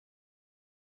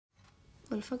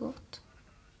Full för gott.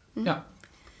 Ja.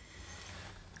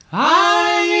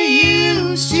 I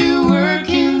used to work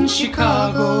in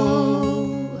Chicago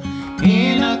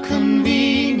in a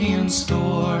convenience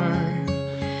store.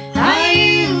 I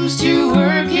used to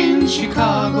work in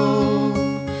Chicago.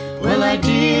 Well, I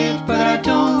did, but I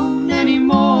don't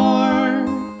anymore.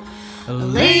 A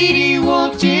lady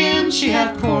walked in, she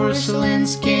had porcelain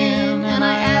skin, and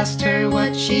I asked her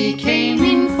what she came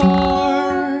in for.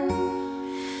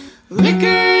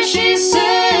 Liquor, she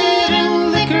said,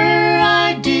 and liquor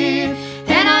I did,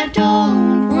 and I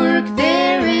don't work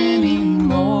there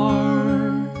anymore.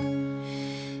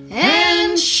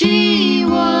 And she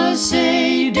was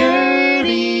a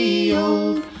dirty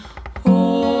old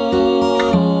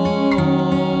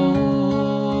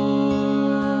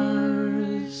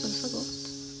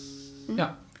Ja.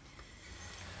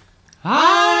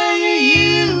 I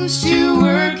used to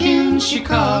work in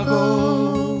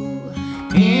Chicago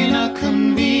in a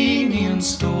convenience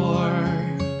store.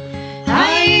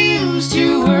 I used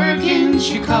to work in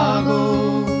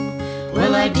Chicago.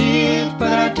 Well, I did,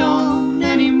 but I don't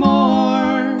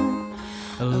anymore.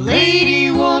 A lady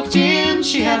walked in,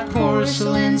 she had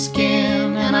porcelain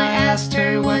skin, and I asked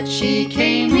her what she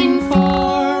came in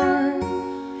for.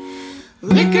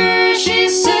 Liquor, she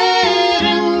said,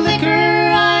 and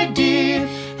liquor I did,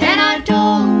 and I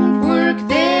don't work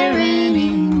there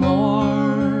anymore.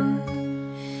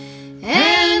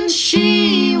 And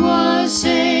she was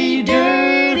a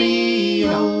dirty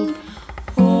old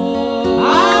whore.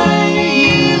 I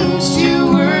used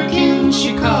to work in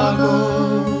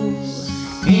Chicago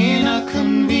in a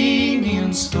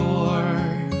convenience store.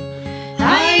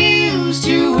 I used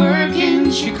to work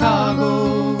in Chicago.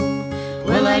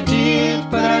 Well, I did,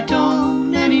 but I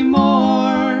don't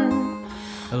anymore.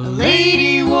 A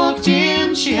lady walked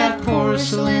in, she had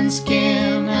porcelain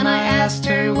skin, and I asked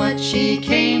her what she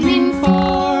came